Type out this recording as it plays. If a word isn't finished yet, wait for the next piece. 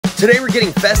Today we're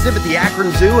getting festive at the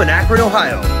Akron Zoo in Akron,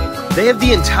 Ohio. They have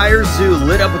the entire zoo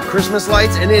lit up with Christmas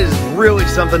lights, and it is really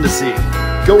something to see.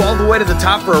 Go all the way to the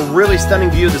top for a really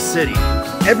stunning view of the city.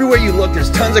 Everywhere you look,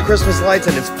 there's tons of Christmas lights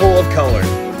and it's full of color.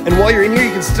 And while you're in here,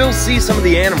 you can still see some of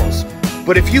the animals.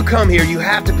 But if you come here, you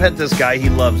have to pet this guy, he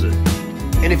loves it.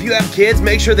 And if you have kids,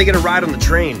 make sure they get a ride on the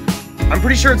train. I'm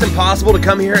pretty sure it's impossible to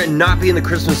come here and not be in the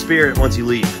Christmas spirit once you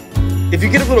leave. If you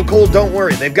get a little cold, don't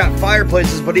worry. They've got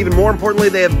fireplaces, but even more importantly,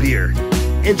 they have beer.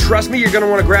 And trust me, you're gonna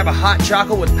wanna grab a hot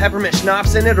chocolate with peppermint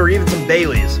schnapps in it or even some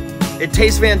Baileys. It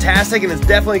tastes fantastic and it's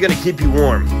definitely gonna keep you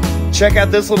warm. Check out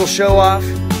this little show off.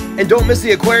 And don't miss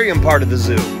the aquarium part of the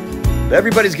zoo.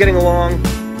 Everybody's getting along.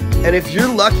 And if you're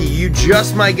lucky, you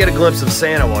just might get a glimpse of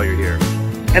Santa while you're here.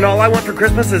 And all I want for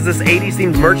Christmas is this 80s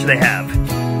themed merch they have.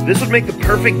 This would make the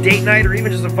perfect date night or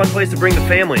even just a fun place to bring the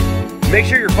family. Make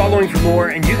sure you're following for more,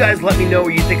 and you guys let me know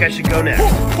where you think I should go next.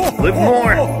 Live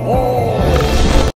more!